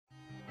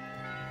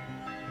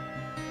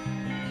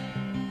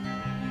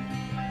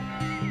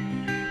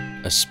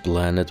A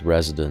splendid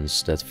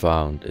residence that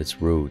found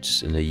its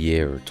roots in the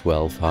year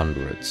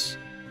 1200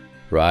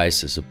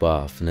 rises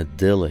above an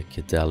idyllic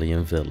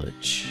Italian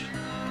village.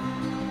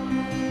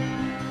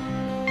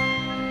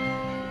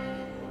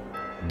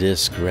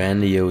 This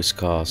grandiose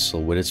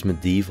castle with its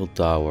medieval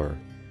tower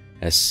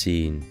has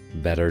seen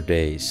better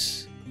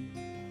days.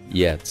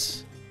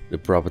 Yet, the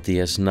property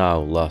has now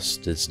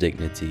lost its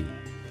dignity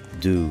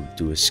due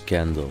to a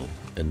scandal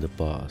in the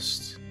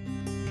past.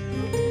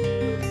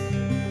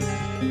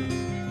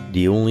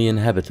 The only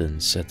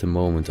inhabitants at the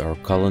moment are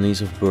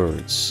colonies of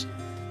birds,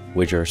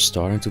 which are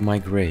starting to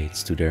migrate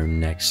to their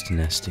next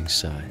nesting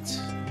site.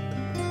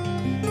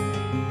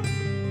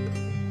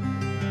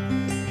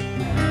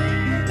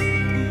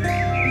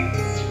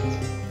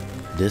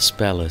 This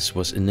palace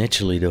was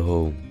initially the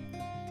home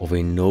of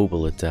a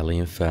noble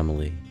Italian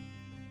family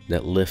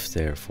that lived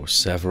there for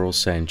several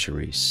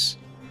centuries,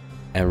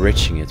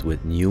 enriching it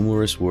with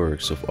numerous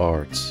works of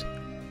art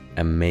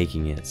and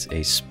making it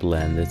a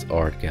splendid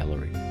art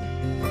gallery.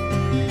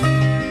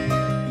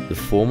 The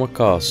former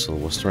castle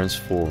was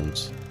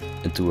transformed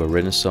into a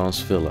Renaissance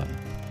villa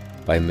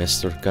by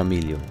Mr.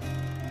 Camillo,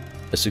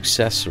 a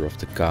successor of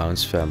the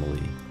Count's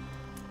family,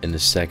 in the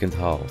second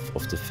half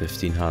of the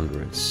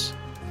 1500s,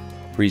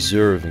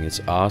 preserving its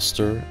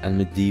austere and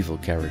medieval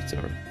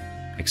character,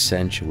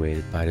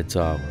 accentuated by the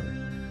tower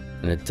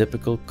and a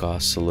typical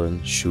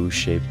castellan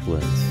shoe-shaped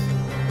plinth.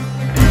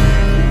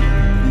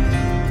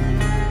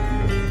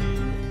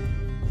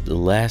 The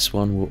last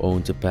one who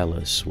owned the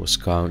palace was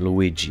Count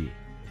Luigi.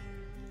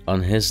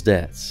 On his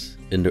death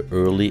in the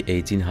early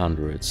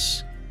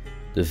 1800s,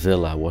 the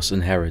villa was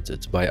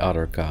inherited by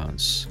other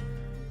counts,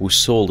 who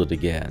sold it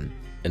again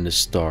in the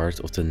start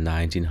of the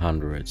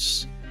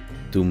 1900s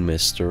to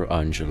Mr.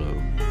 Angelo.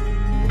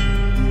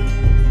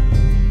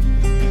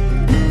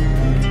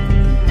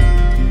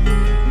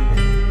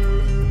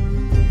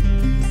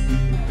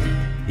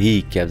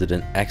 He kept it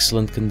in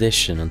excellent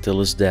condition until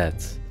his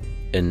death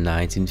in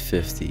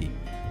 1950,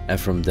 and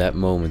from that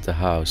moment the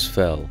house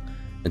fell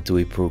into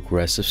a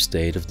progressive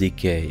state of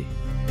decay.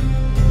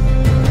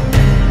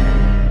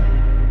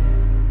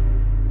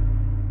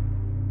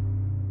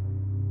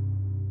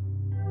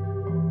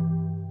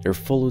 There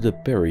followed a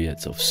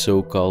period of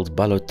so-called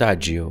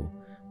ballottaggio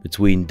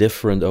between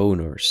different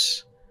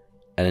owners,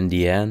 and in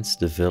the end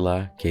the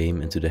villa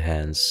came into the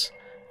hands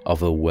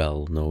of a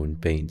well-known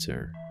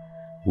painter,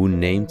 who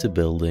named the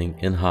building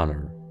in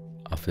honor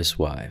of his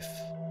wife.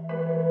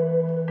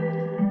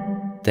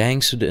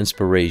 Thanks to the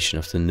inspiration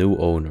of the new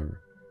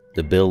owner,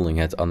 the building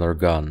had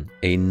undergone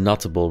a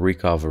notable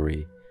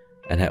recovery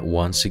and had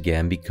once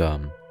again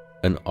become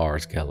an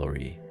art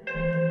gallery.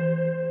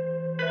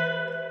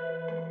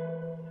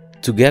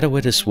 Together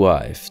with his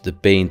wife, the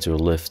painter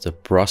lived a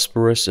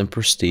prosperous and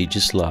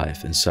prestigious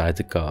life inside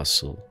the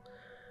castle,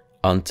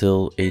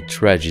 until a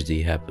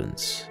tragedy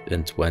happened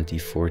in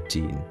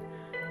 2014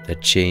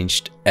 that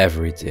changed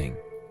everything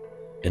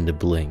in the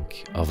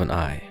blink of an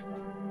eye.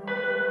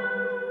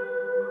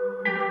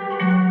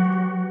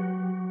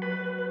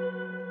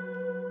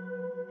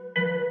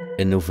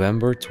 In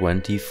November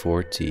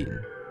 2014,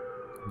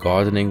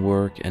 gardening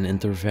work and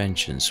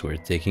interventions were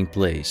taking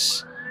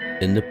place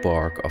in the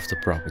park of the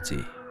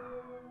property.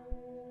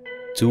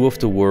 Two of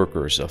the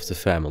workers of the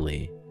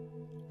family,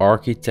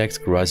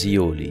 architect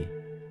Grazioli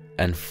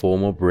and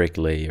former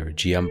bricklayer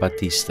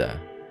Giambattista,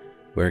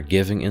 were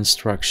giving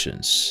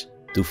instructions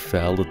to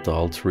fell the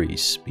tall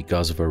trees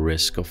because of a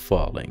risk of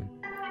falling,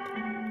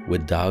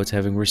 without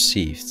having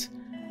received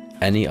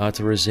any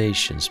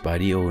authorizations by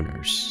the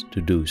owners to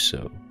do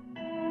so.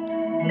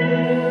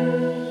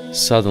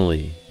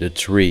 Suddenly, the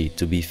tree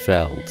to be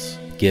felled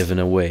given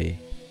away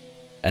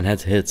and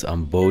had hit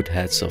on both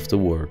heads of the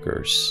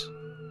workers.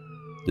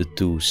 The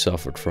two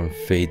suffered from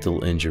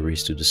fatal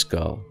injuries to the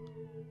skull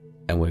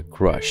and were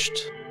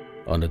crushed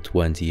on the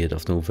 20th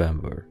of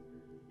November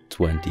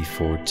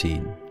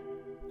 2014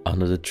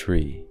 under the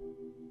tree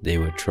they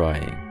were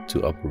trying to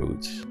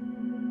uproot,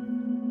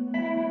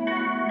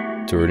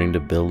 turning the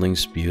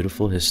building's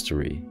beautiful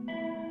history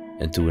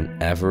into an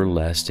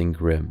everlasting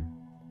grim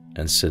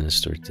and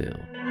sinister tale.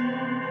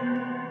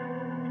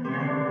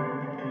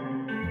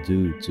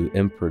 Due to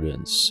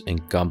imprudence,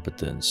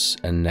 incompetence,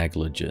 and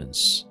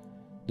negligence,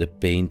 the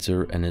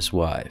painter and his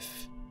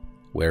wife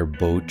were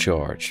both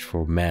charged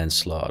for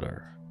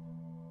manslaughter.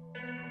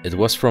 It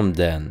was from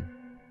then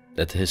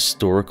that the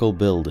historical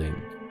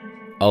building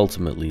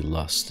ultimately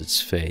lost its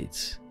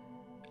fate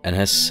and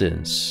has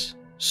since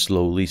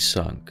slowly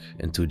sunk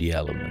into the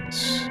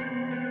elements.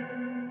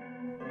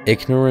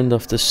 Ignorant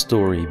of the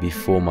story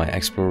before my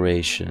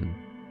exploration,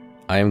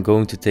 I am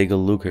going to take a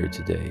look here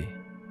today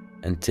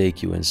and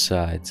take you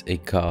inside a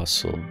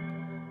castle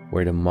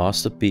where the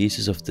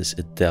masterpieces of this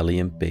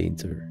Italian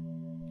painter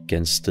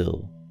can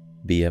still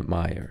be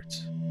admired.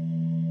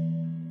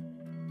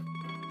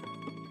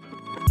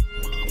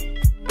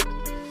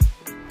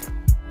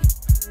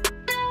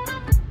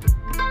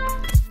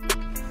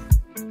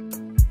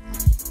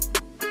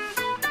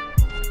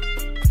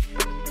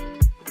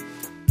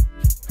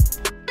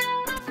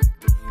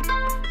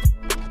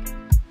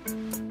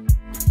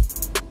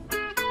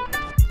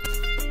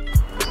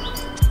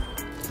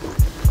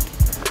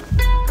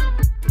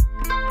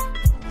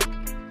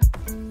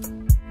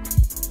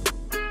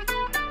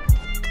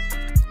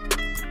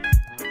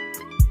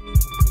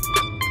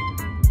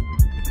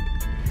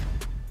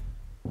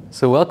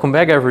 So welcome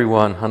back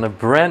everyone on a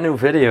brand new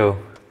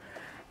video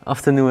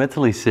of the New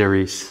Italy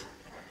series.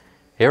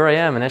 Here I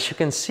am, and as you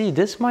can see,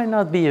 this might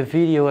not be a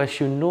video as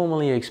you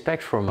normally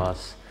expect from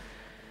us,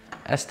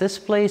 as this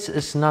place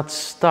is not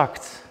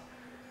stocked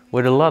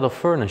with a lot of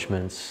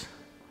furnishments.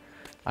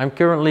 I'm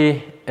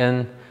currently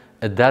in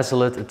a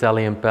desolate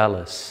Italian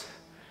palace.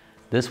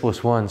 This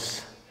was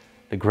once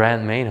the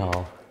grand main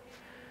hall,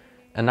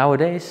 and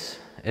nowadays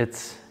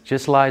it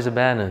just lies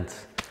abandoned.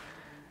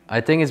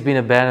 I think it's been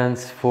abandoned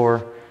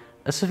for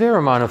a severe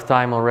amount of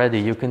time already.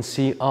 You can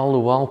see all the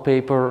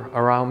wallpaper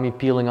around me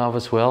peeling off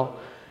as well.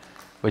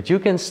 But you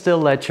can still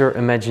let your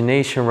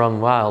imagination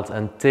run wild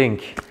and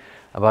think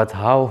about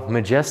how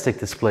majestic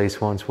this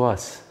place once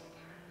was.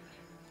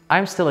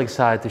 I'm still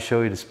excited to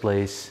show you this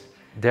place.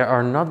 There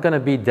are not going to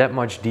be that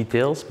much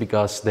details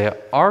because there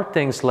are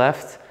things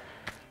left,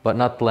 but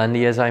not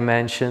plenty as I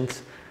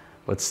mentioned.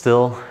 But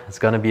still, it's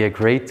going to be a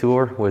great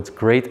tour with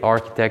great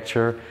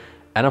architecture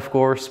and of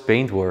course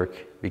paintwork,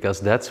 because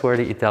that's where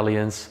the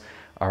Italians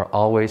are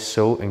always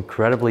so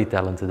incredibly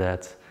talented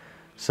at.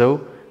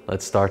 So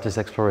let's start this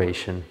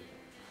exploration.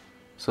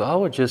 So I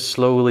will just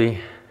slowly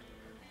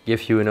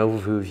give you an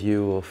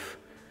overview of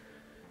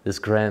this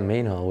grand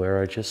main hall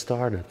where I just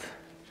started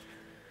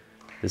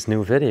this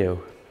new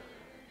video.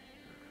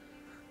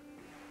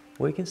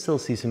 We can still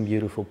see some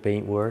beautiful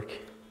paintwork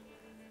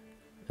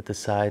at the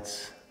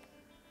sides,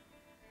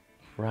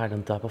 right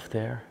on top of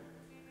there,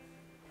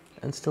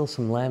 and still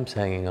some lamps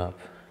hanging up.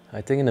 I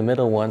think in the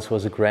middle once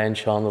was a grand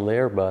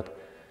chandelier, but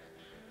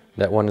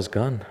that one is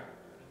gone.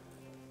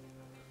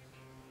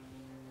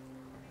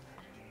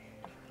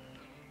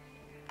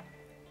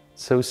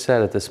 So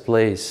sad that this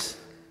place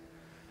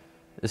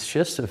is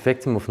just a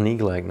victim of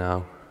neglect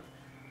now,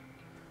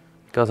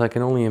 because I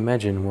can only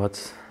imagine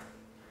what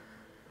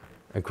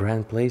a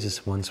grand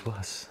place once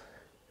was.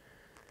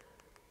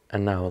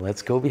 And now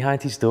let's go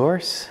behind these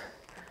doors,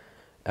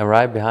 and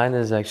right behind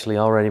is actually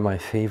already my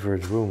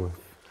favorite room of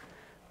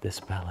this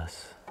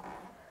palace.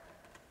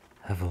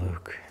 Have a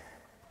look.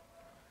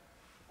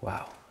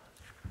 Wow.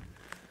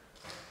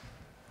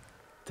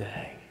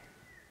 Dang.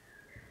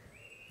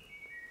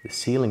 The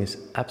ceiling is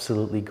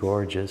absolutely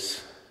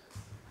gorgeous.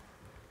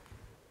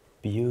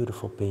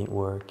 Beautiful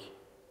paintwork.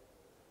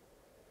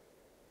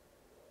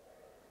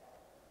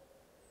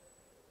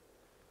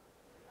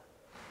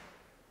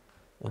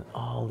 And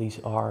all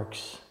these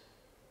arcs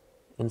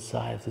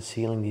inside of the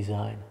ceiling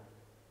design.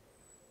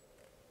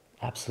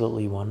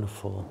 Absolutely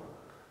wonderful.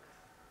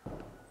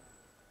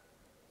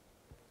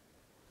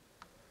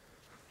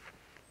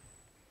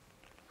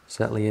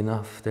 Sadly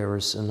enough, there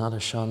is another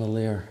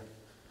chandelier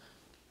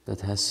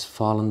that has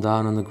fallen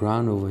down on the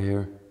ground over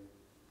here.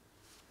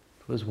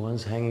 It was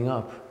once hanging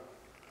up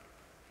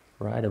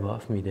right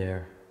above me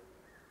there.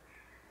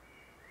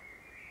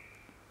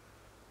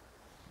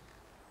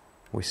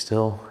 We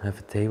still have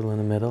a table in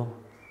the middle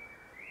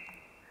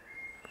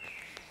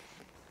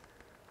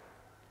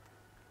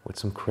with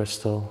some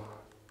crystal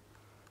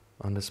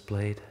on this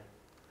plate.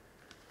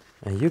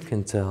 And you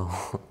can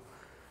tell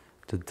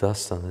the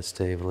dust on this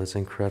table is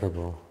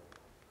incredible.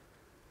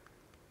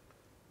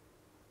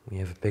 We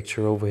have a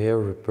picture over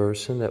here of a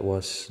person that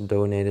was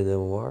donated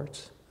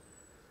awards.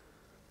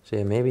 So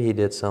yeah, maybe he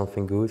did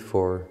something good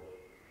for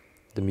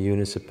the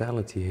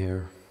municipality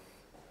here.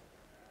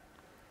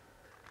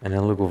 And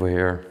then look over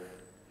here.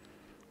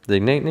 The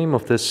name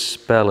of this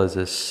palace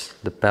is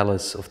the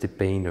Palace of the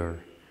Painter.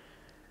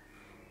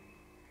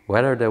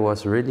 Whether there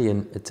was really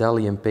an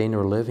Italian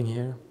painter living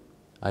here,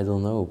 I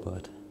don't know,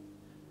 but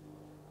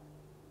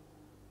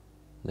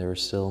there are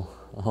still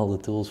all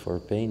the tools for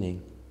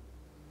painting.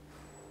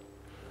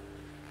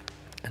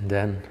 And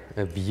then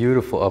a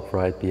beautiful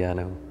upright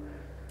piano.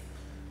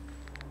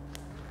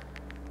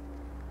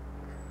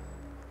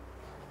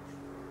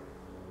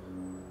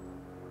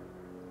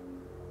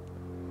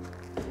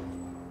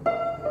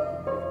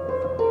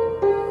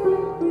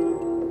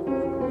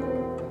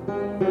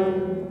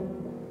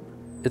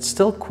 It's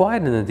still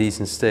quite in a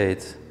decent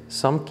state.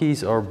 Some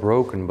keys are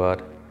broken,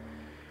 but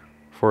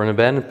for an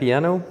abandoned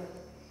piano,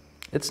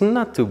 it's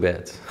not too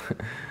bad.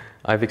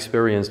 I've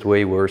experienced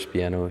way worse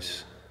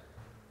pianos.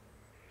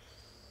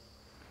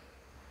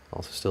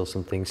 Also still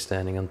some things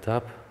standing on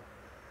top.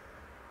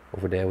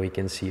 Over there we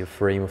can see a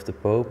frame of the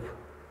Pope.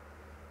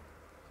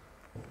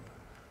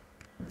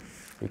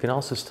 You can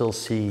also still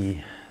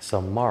see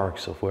some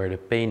marks of where the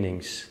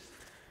paintings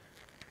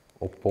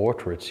or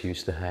portraits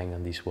used to hang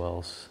on these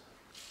walls.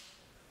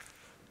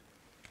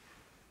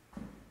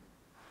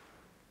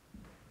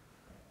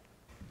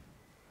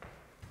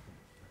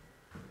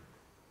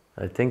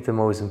 I think the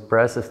most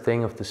impressive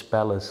thing of this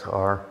palace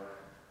are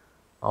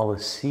all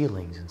the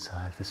ceilings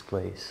inside this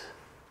place.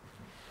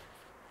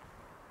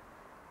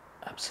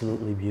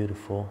 Absolutely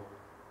beautiful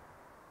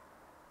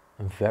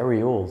and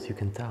very old, you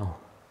can tell.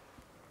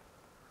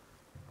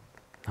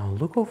 Now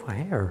look over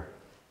here.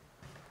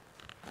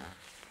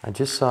 I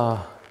just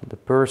saw the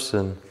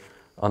person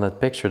on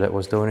that picture that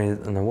was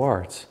donated an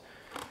award.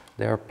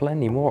 There are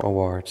plenty more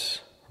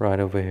awards right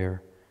over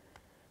here.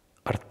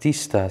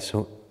 artista,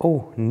 so,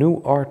 oh,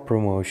 new art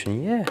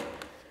promotion, yeah.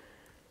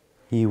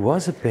 He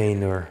was a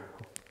painter,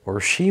 or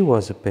she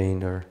was a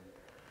painter.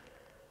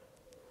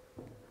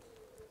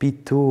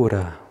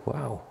 Pittura,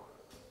 wow.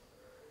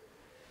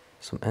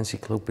 Some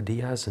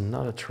encyclopedias,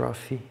 another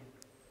trophy.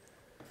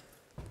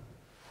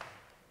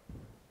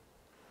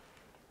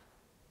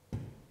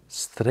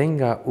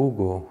 Stringa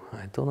Ugo,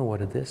 I don't know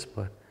what it is,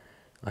 but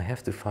I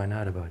have to find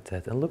out about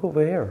that. And look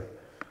over here,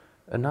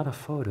 another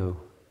photo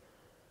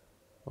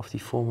of the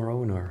former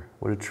owner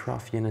with a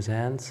trophy in his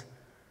hands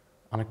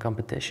on a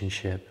competition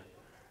ship.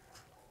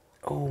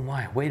 Oh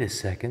my, wait a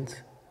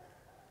second.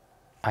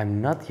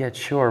 I'm not yet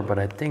sure, but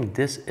I think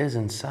this is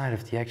inside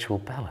of the actual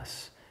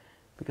palace.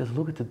 Because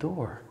look at the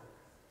door.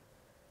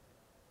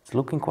 It's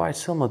looking quite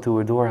similar to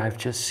a door I've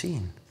just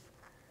seen.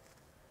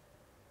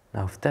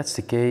 Now, if that's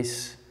the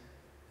case,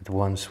 it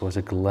once was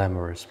a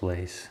glamorous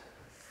place.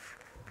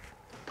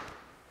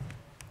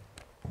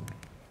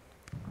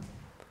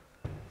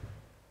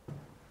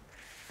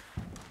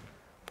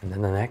 And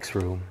then the next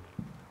room.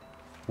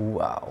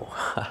 Wow.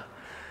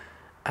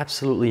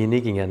 Absolutely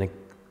unique again.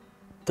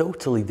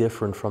 Totally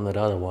different from that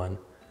other one.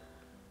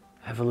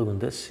 Have a look on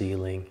this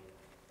ceiling.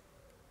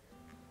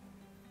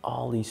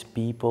 All these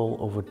people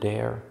over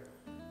there.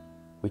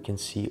 We can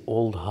see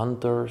old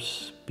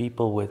hunters,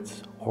 people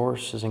with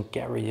horses and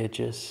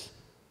carriages.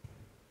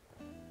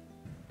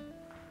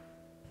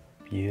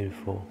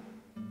 Beautiful.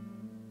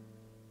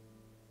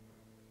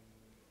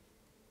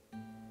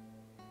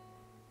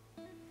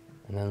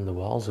 And then the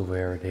walls over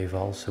there, they've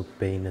also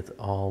painted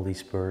all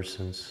these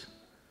persons.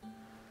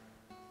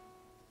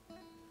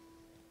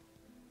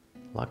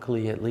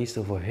 Luckily, at least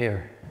over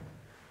here,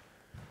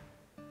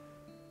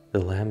 the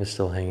lamp is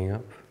still hanging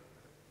up.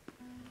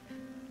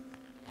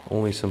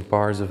 Only some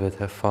parts of it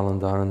have fallen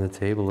down on the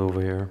table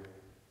over here.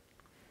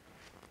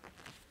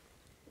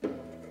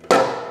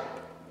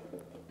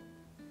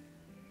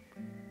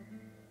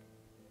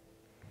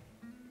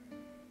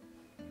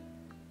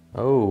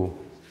 Oh,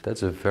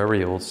 that's a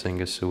very old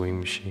Singer sewing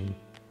machine.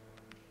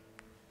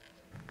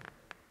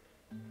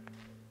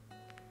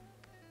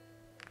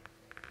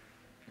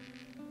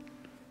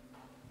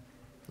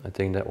 I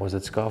think that was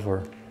its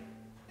cover.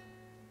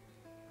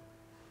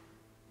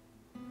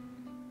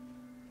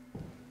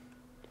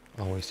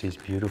 Always these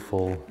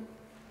beautiful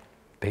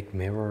big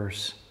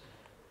mirrors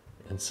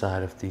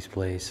inside of these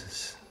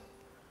places.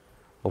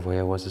 Over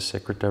here was the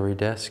secretary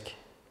desk.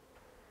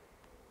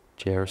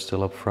 Chair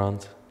still up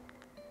front.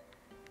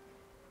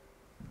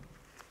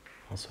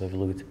 Also have a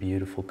look at the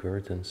beautiful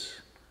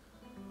curtains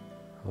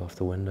above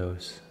the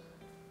windows.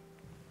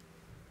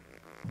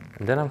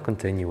 And then I'm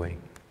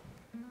continuing.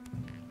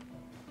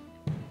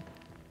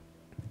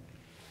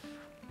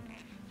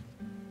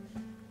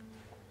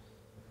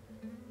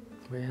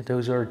 Yeah,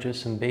 those are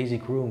just some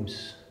basic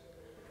rooms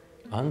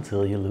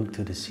until you look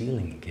to the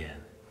ceiling again.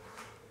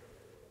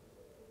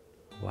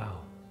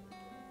 Wow.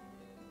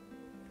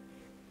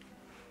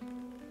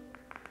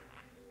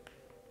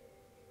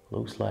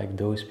 Looks like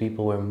those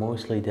people were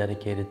mostly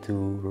dedicated to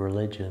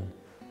religion.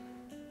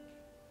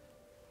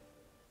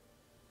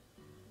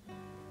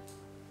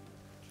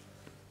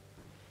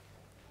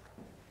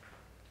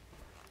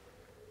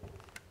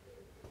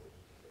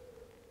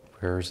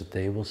 Where is the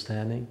table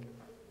standing?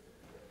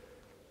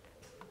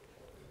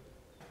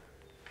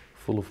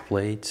 Full of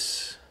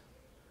plates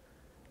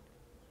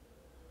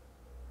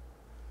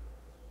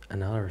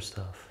and other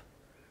stuff.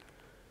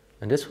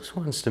 And this was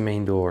once the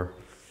main door.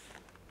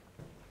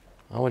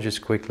 I will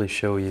just quickly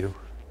show you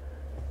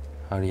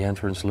how the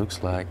entrance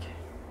looks like.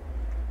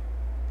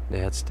 They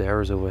had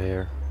stairs over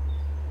here,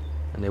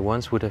 and they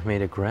once would have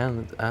made a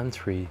grand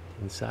entry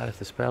inside of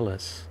this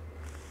palace.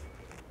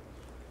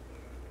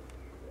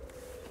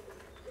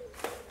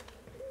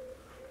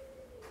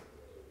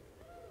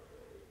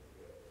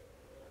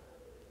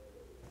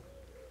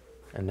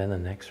 And then the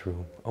next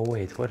room. Oh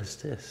wait, what is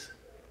this?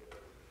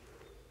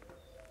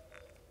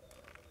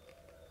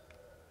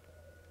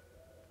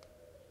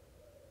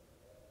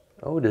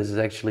 Oh, this is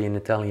actually an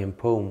Italian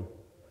poem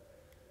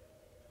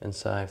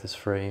inside this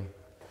frame.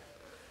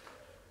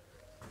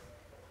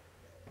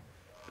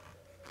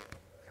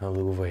 Now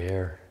look over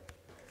here.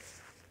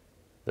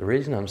 The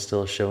reason I'm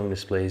still showing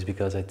this place is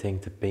because I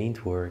think the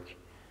paintwork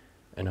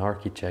and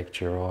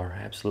architecture are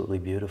absolutely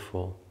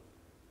beautiful.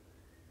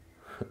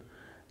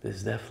 This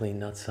is definitely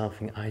not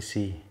something I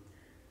see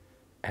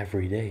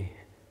every day.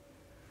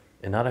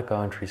 In other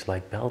countries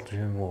like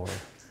Belgium or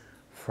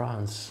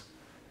France,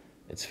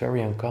 it's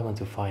very uncommon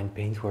to find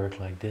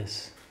paintwork like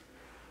this.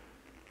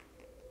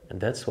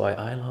 And that's why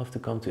I love to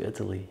come to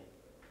Italy.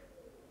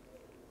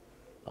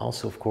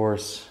 Also, of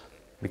course,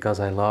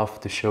 because I love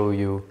to show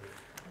you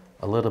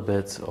a little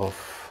bit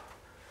of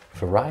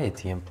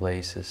variety in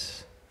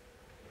places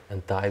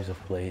and types of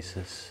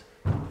places.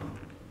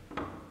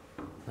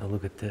 Now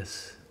look at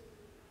this.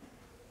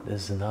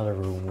 This is another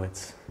room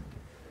with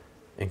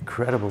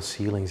incredible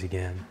ceilings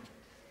again.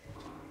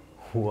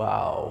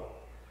 Wow.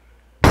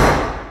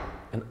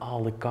 And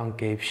all the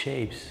concave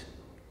shapes.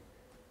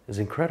 It's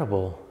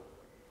incredible.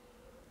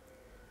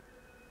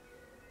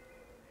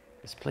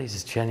 This place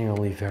is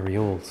genuinely very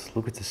old.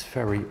 Look at this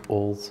very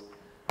old...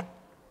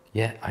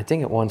 Yeah, I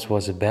think it once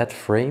was a bed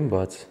frame,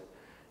 but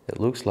it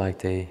looks like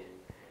they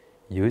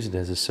used it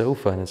as a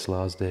sofa in its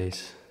last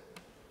days.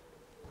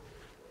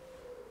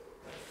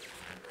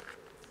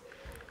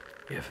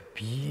 You have a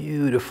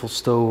beautiful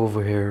stove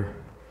over here.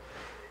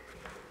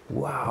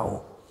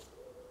 Wow,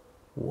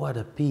 what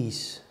a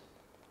piece.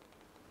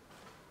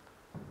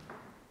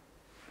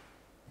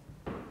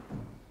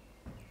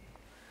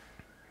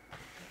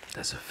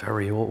 That's a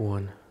very old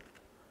one.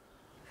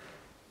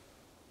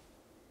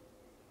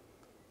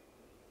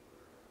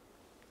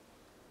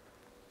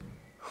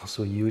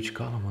 Also a huge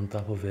column on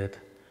top of it.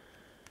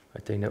 I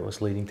think that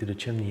was leading to the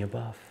chimney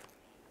above.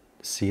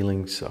 The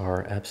ceilings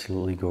are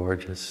absolutely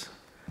gorgeous.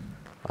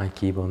 I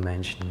keep on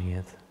mentioning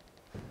it.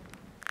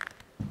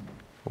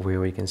 Over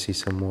here we can see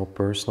some more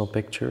personal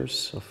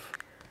pictures of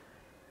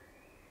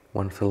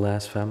one of the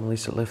last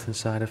families that lived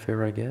inside of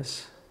here, I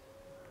guess.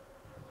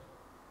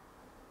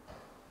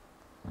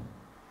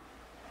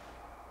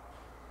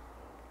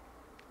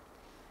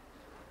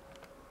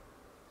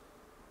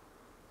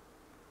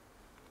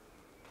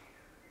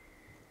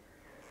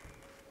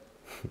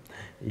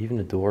 Even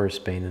the door is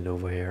painted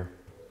over here.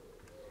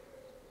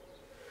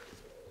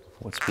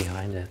 What's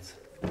behind it?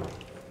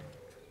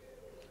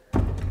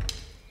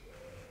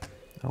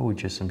 Oh,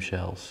 just some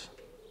shells.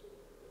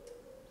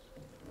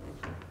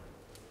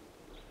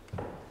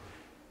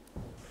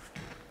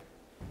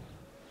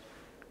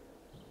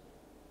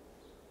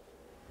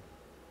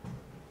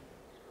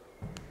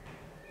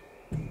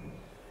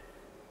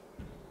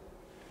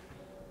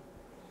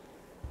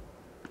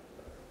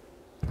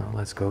 Now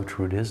let's go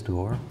through this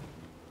door.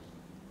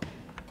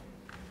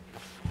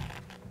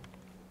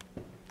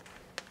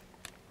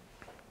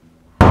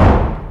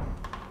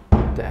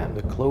 Damn,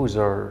 the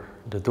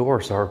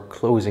doors are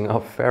closing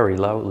up very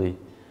loudly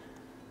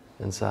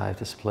inside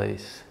this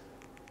place.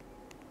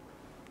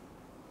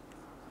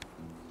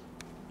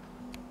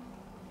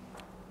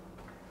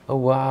 Oh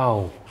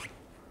wow,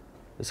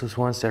 this was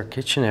once their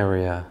kitchen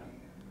area.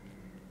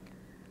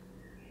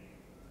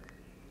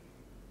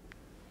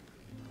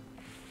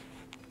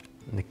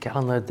 And the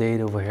calendar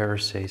date over here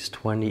says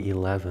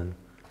 2011.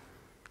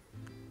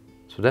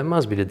 So that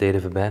must be the date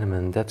of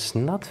abandonment. That's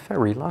not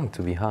very long,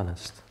 to be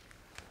honest.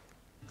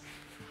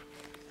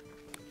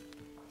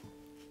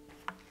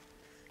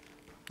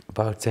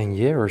 About 10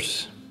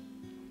 years.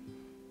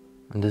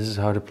 And this is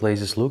how the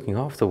place is looking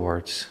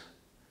afterwards.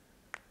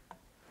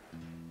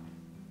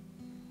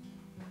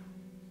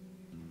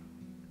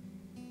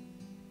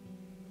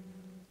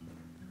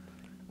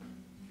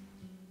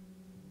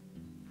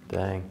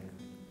 Dang.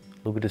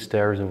 Look at the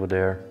stairs over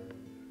there.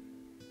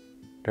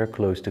 They're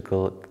close to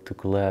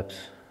collapse.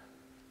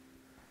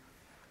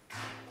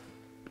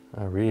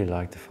 I really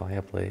like the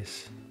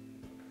fireplace.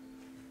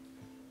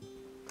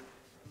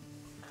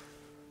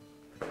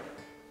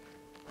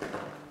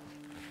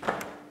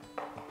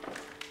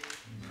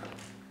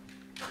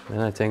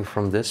 And I think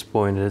from this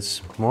point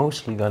it's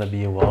mostly gonna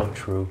be a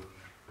walkthrough,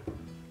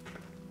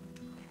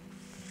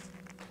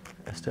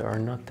 as there are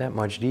not that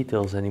much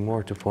details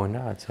anymore to point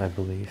out, I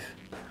believe.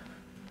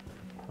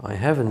 I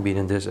haven't been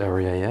in this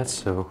area yet,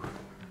 so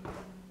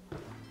I'm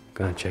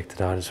gonna check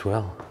that out as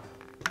well.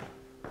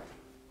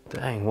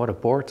 Dang, what a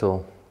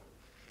portal.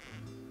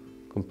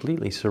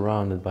 Completely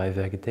surrounded by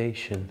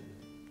vegetation.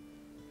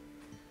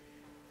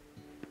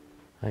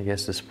 I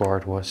guess this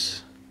part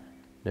was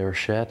their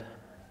shed.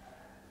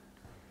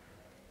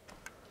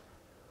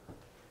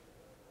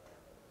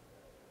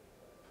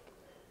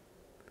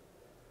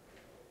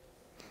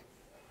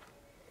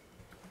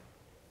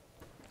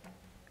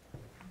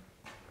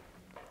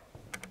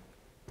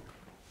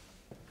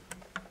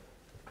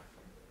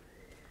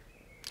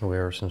 We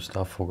have some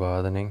stuff for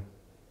gardening.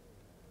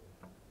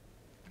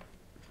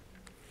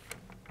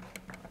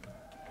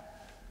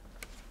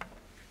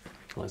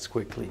 Let's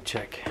quickly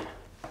check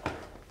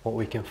what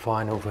we can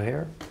find over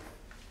here.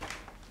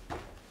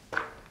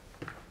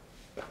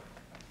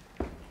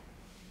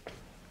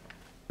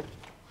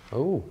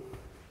 Oh,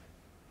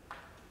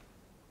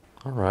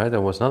 all right, I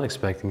was not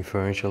expecting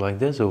furniture like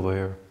this over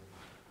here.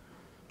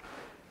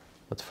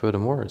 But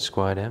furthermore, it's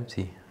quite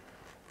empty.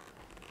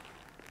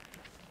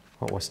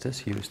 What was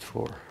this used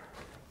for?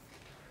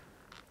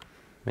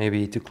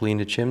 Maybe to clean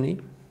the chimney?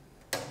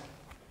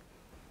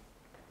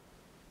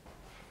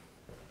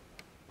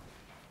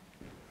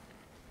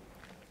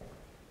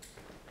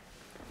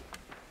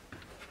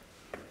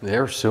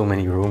 There are so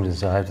many rooms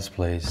inside this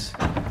place.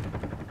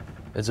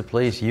 It's a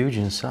place huge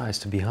in size,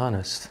 to be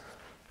honest.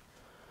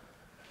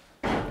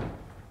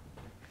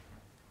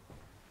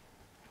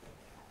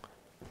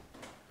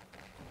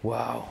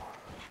 Wow.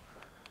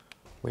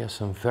 We have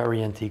some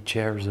very antique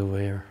chairs over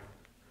here.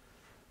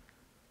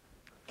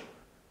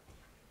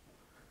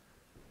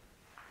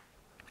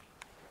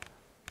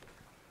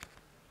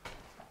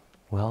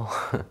 Well,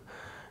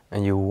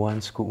 and you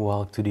once could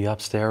walk to the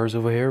upstairs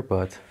over here,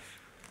 but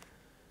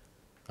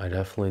I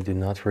definitely do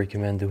not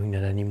recommend doing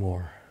that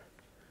anymore,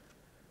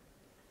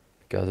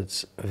 because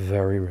it's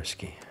very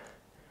risky.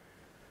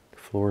 The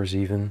floor is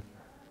even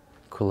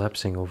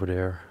collapsing over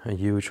there, a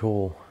huge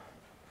hole.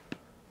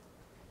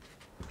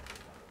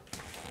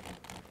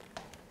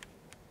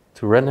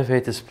 To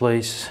renovate this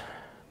place,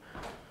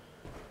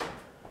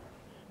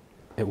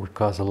 it would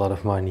cost a lot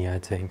of money, I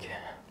think.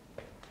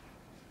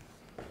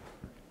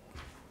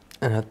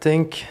 And I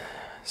think,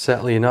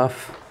 sadly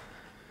enough,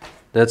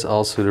 that's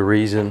also the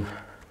reason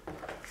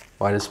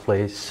why this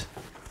place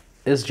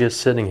is just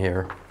sitting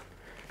here,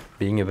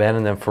 being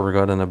abandoned and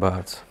forgotten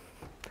about.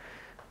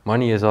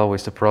 Money is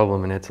always the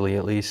problem in Italy,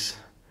 at least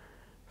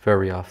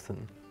very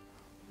often.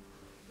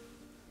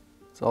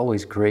 It's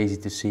always crazy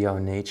to see how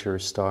nature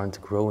is starting to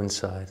grow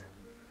inside.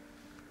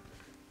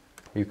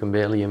 You can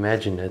barely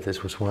imagine that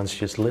this was once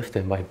just lived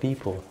in by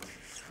people.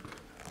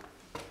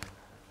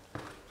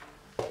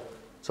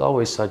 It's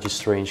always such a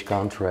strange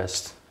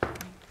contrast,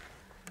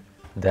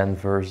 then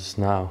versus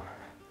now.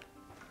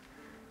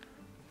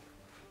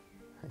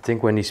 I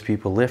think when these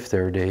people lived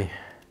there, they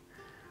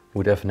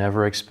would have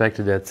never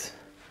expected that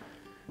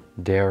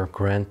their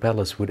grand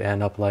palace would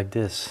end up like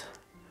this.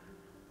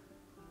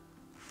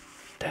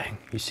 Dang,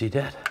 you see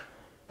that?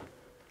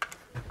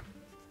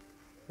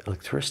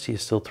 Electricity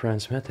is still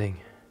transmitting.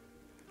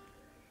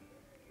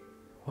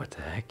 What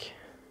the heck?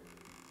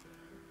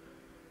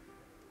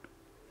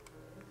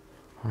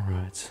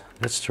 Alright,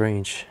 that's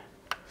strange.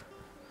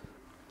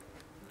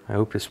 I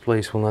hope this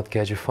place will not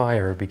catch a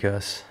fire,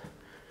 because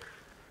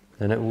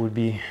then it would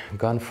be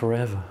gone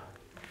forever.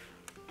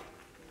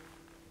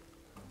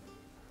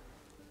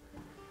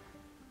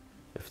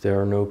 If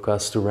there are no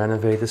costs to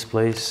renovate this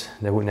place,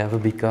 there would never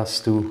be costs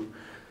to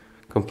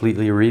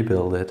completely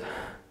rebuild it.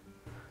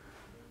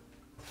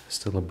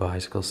 Still a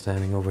bicycle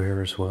standing over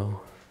here as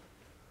well.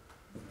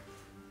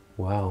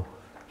 Wow,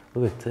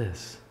 look at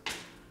this.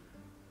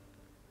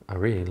 I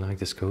really like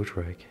this coach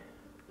rack.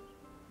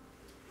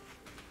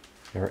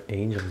 There are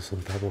angels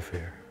on top of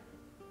here.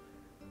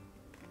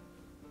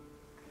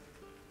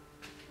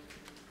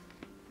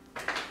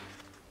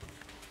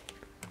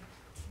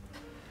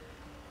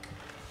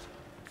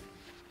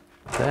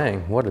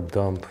 Dang, what a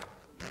dump.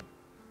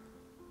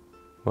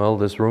 Well,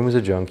 this room is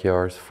a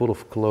junkyard, full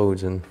of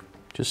clothes and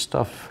just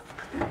stuff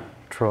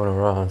thrown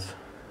around.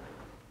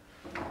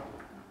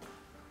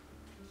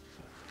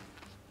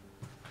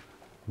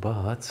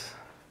 But,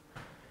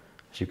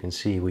 as you can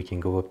see, we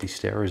can go up these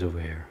stairs over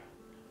here.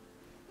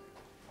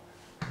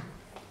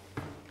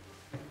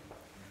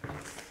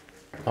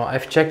 Oh,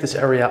 I've checked this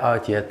area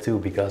out yet too,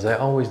 because I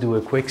always do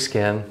a quick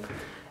scan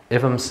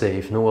if I'm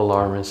safe, no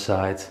alarm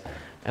inside.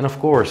 And of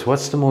course,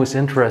 what's the most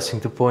interesting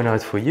to point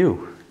out for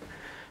you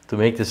to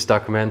make this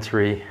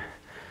documentary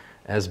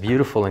as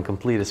beautiful and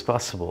complete as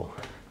possible?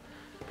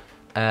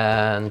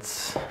 And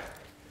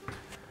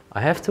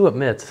I have to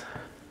admit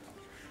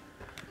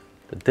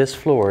that this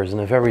floor is in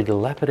a very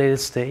dilapidated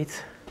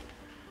state,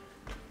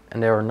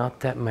 and there are not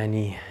that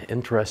many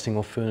interesting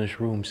or furnished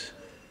rooms.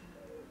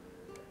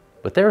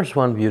 But there's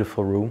one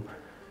beautiful room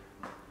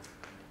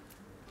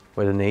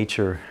where the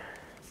nature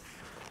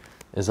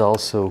is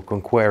also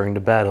conquering the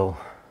battle.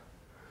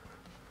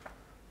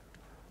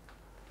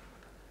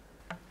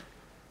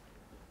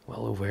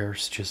 Well, over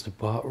here's just a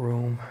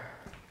bathroom.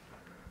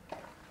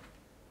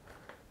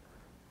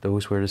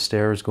 Those were the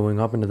stairs going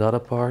up in the other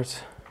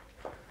part.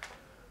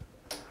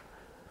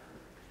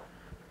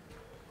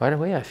 By the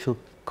way, I feel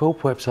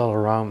cobwebs all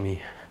around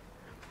me.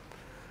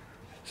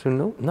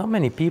 So not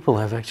many people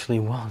have actually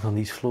walked on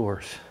these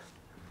floors.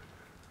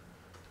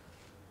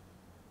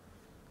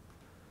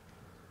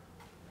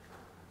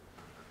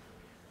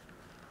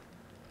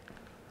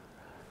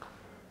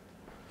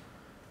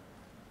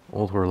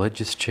 Old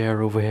religious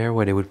chair over here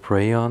where they would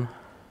pray on.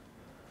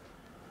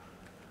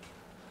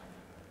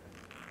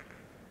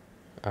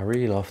 I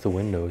really love the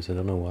windows, I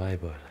don't know why,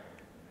 but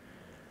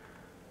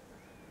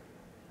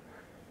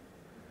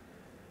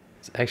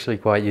it's actually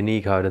quite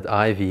unique how that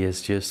ivy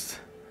is just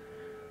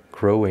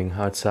growing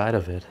outside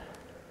of it.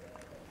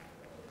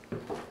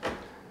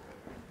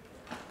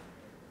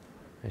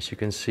 As you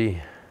can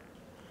see,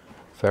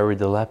 very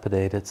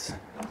dilapidated,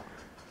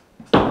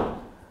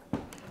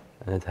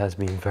 and it has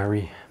been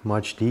very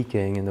much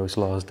decaying in those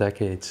last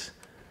decades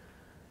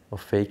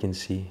of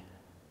vacancy.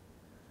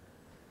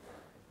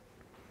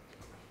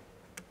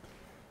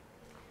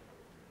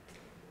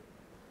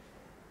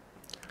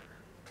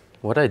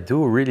 What I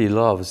do really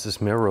love is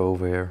this mirror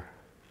over here.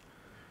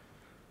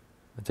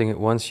 I think it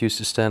once used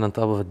to stand on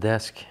top of a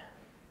desk.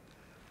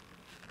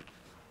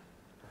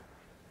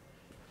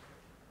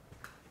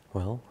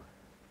 Well,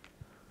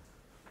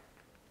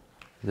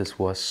 this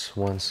was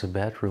once a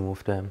bedroom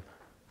of them.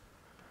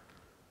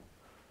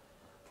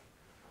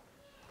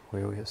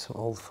 Here we have some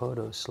old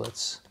photos.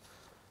 Let's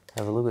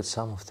have a look at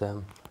some of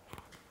them.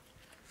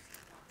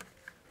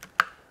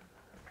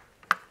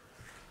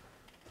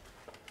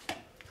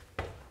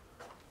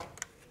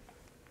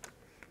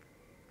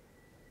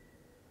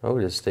 Oh,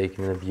 this is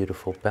taken in a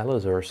beautiful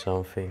palace or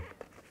something.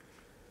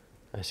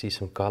 I see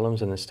some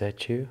columns and a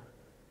statue.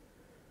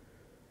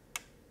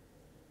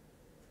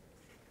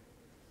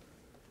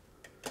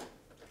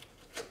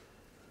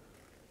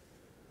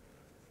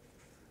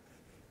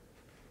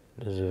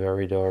 This is a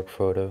very dark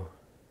photo.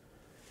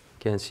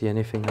 Can't see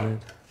anything on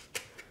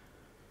it.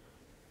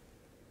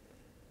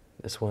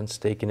 This one's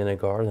taken in a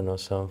garden or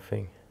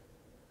something.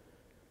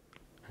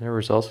 There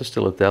is also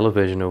still a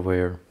television over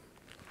here.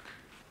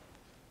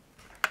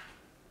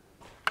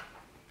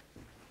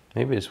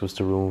 Maybe this was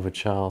the room of a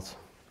child.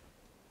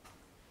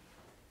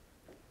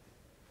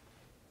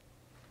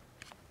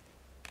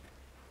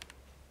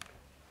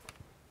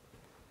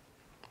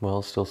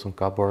 Well, still some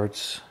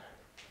cupboards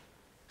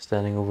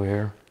standing over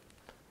here.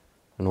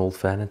 An old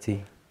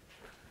vanity.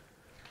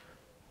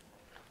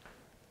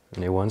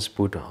 And they once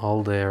put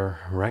all their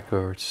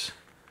records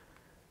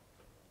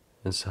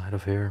inside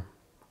of here.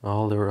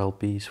 All their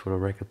LPs for the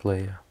record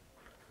player.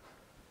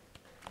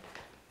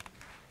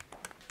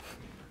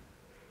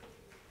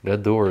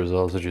 That door is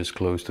also just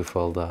close to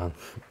fall down.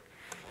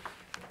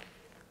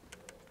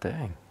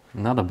 Dang,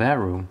 not a bad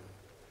room.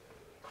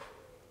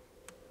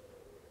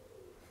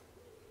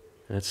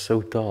 And it's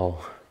so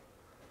tall.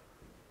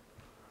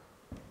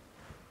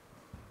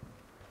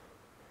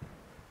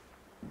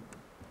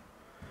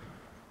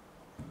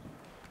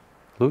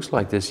 Looks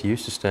like this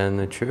used to stand in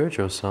a church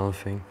or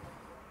something.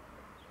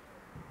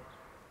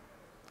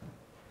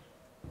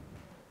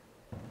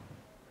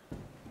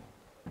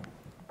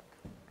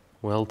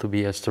 Well, to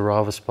be as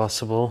thorough as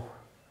possible,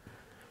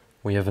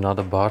 we have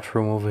another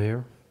bathroom over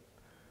here.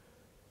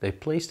 They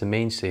placed the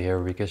mainstay here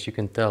because you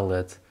can tell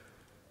that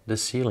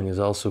this ceiling is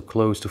also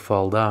close to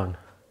fall down.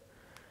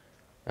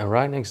 And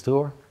right next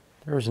door,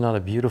 there is another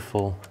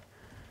beautiful,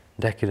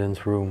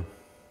 decadent room.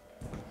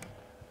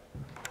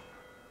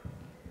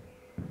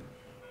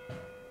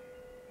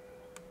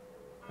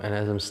 And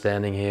as I'm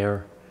standing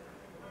here,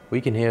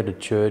 we can hear the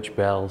church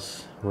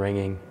bells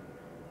ringing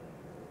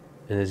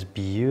in this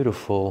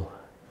beautiful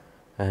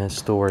and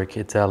historic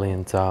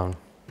Italian town.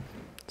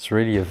 It's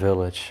really a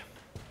village.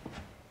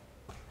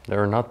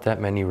 There are not that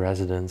many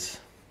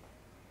residents.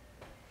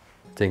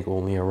 I think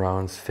only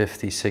around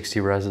 50, 60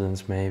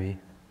 residents maybe.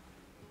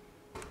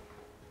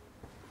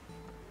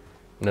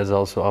 And that's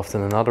also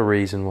often another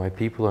reason why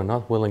people are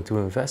not willing to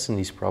invest in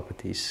these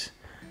properties.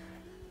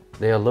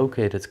 They are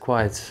located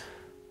quite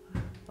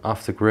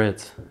off the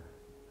grid,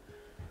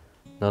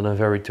 not in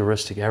very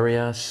touristic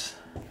areas.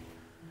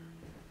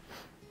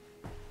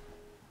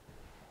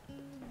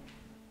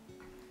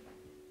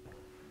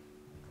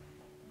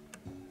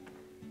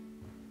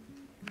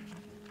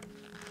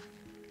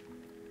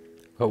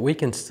 But we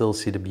can still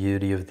see the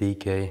beauty of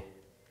decay.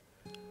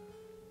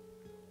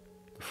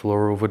 The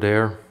floor over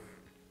there,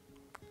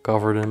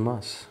 covered in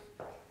moss.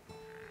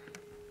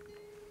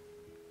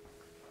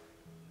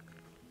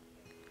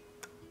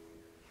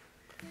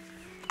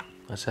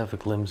 Let's have a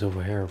glimpse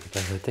over here,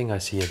 because I think I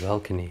see a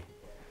balcony.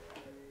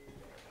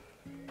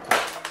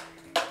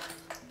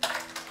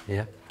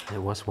 Yeah, it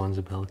was once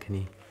a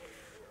balcony.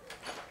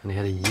 And they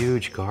had a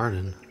huge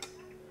garden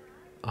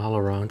all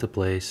around the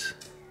place.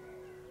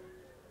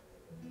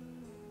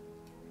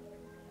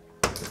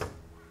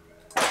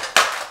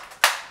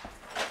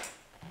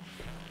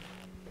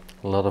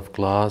 A lot of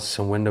glass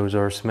and windows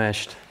are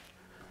smashed.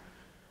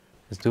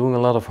 It's doing a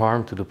lot of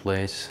harm to the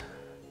place.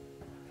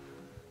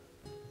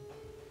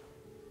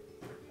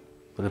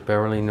 But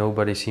apparently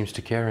nobody seems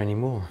to care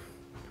anymore.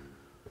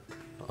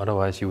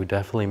 Otherwise you would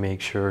definitely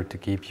make sure to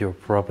keep your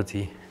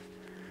property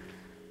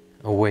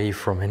away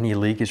from any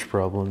leakage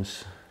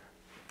problems.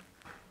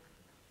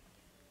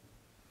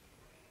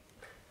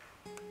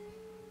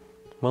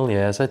 Well,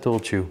 yeah, as I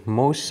told you,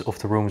 most of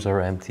the rooms are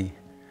empty.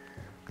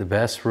 The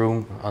best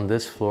room on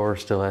this floor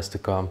still has to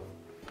come.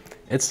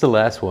 It's the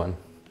last one.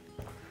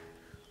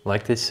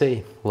 Like they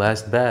say,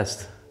 last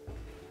best.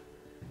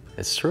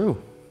 It's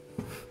true.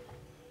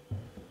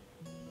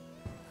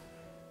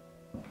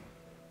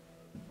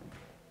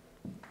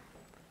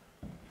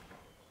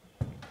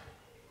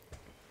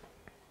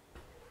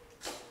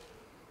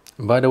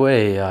 By the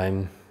way,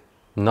 I'm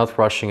not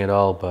rushing at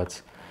all,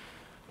 but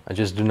I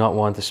just do not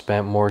want to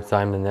spend more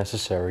time than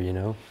necessary, you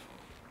know?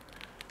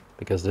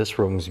 Because this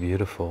room is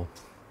beautiful.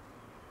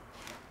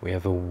 We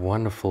have a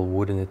wonderful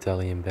wooden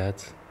Italian bed.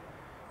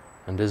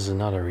 And this is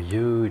another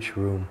huge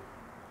room.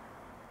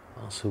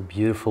 Also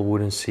beautiful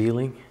wooden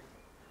ceiling.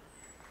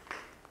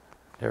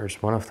 There's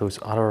one of those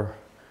other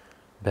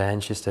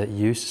benches that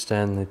used to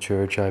stand in the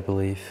church, I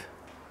believe.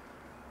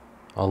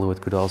 Although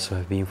it could also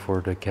have been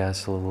for the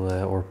castle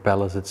or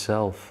palace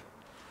itself.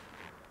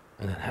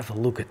 And then have a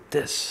look at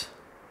this.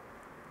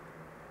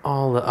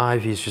 All the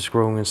ivy is just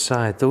growing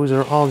inside. Those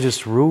are all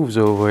just roofs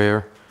over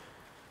here.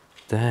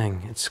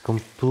 Dang, it's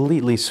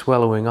completely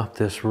swallowing up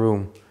this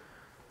room.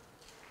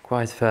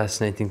 Quite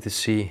fascinating to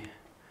see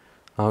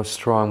how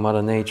strong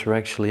Mother Nature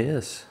actually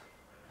is.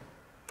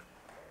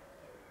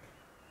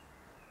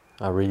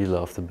 I really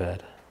love the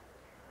bed.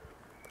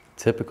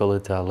 Typical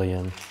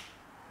Italian,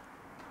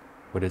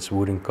 with its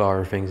wooden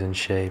carvings and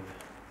shape.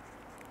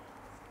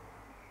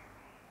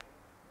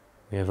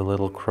 We have a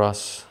little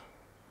cross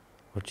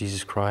of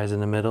Jesus Christ in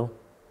the middle.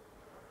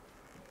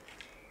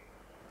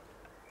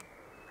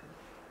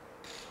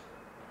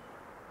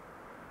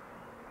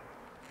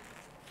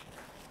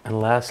 And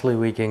lastly,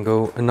 we can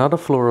go another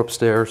floor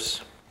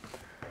upstairs.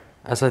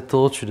 As I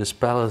told you, this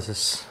palace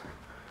is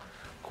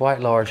quite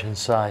large in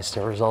size.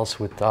 There is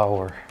also a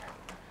tower.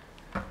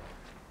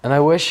 And I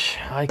wish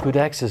I could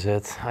access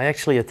it. I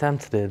actually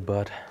attempted it,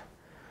 but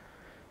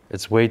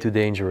it's way too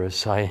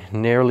dangerous. I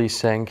nearly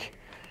sank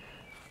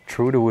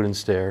through the wooden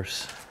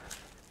stairs.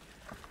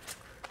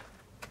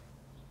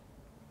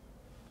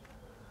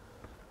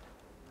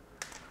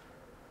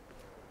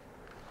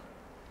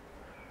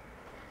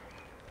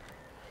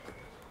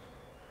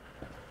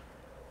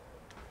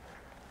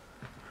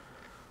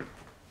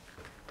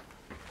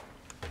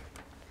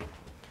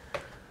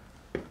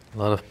 A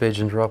lot of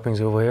pigeon droppings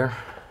over here.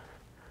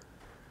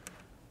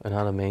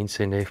 Another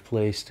mainstay they've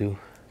placed to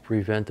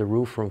prevent the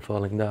roof from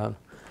falling down.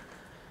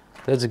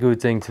 That's a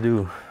good thing to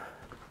do.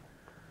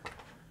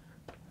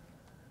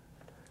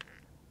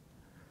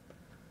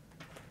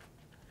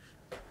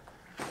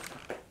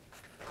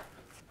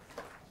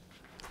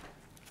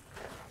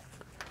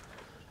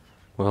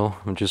 Well,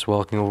 I'm just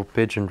walking over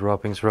pigeon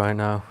droppings right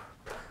now.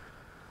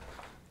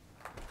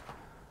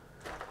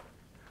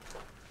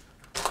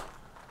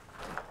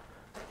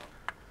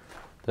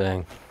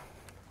 Dang.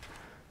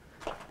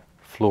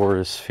 Floor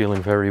is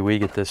feeling very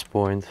weak at this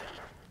point.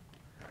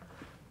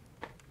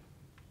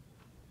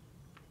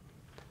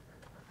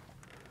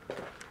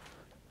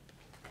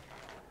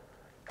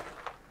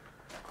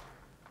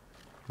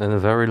 Then the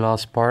very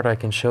last part I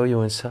can show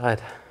you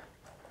inside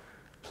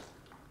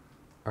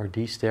are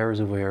these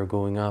stairs over here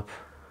going up.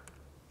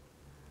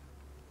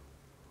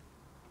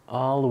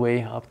 All the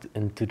way up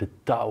into the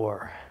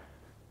tower.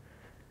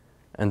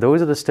 And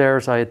those are the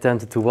stairs I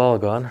attempted to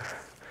walk on.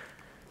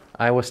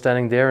 I was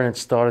standing there and it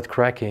started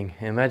cracking.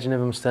 Imagine if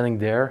I'm standing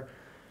there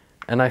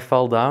and I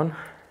fall down.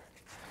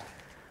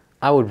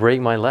 I would break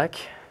my leg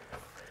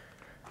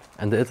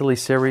and the Italy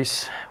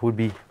series would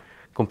be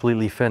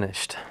completely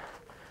finished.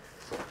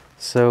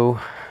 So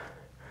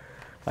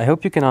I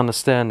hope you can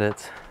understand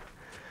it.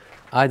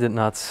 I did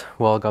not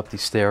walk up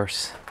these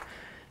stairs,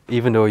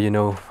 even though, you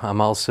know,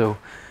 I'm also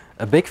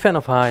a big fan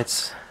of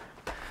heights.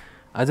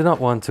 I do not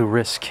want to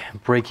risk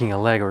breaking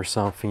a leg or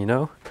something, you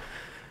know.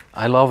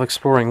 I love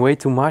exploring way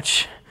too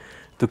much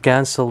to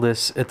cancel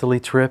this Italy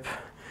trip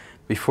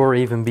before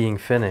even being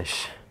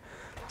finished.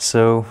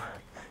 So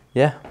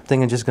yeah, I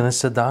think I'm just gonna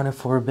sit down here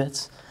for a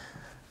bit.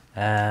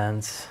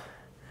 And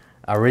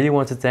I really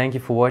want to thank you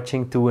for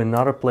watching to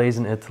another place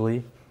in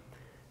Italy.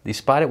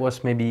 Despite it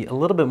was maybe a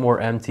little bit more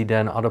empty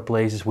than other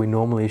places we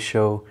normally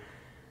show,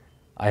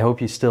 I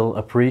hope you still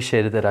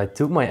appreciated that I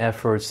took my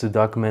efforts to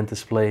document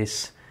this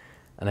place.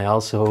 And I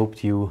also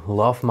hope you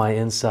love my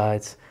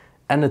insights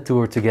and the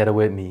tour together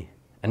with me.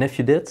 And if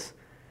you did,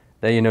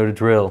 then you know the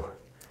drill.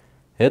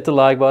 Hit the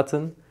like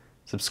button,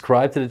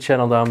 subscribe to the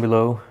channel down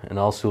below, and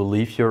also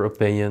leave your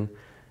opinion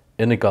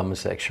in the comment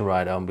section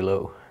right down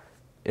below.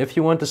 If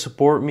you want to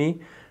support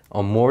me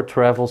on more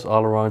travels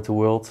all around the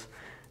world,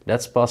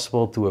 that's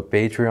possible to a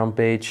Patreon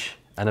page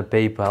and a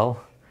PayPal.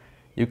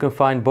 You can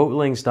find both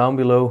links down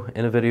below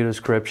in the video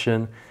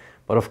description,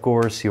 but of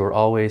course you're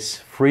always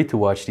free to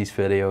watch these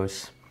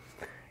videos.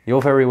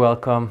 You're very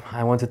welcome.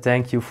 I want to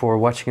thank you for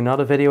watching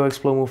another video,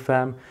 Explomo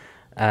fam.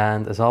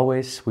 And as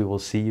always, we will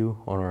see you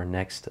on our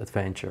next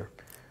adventure.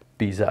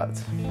 Peace out.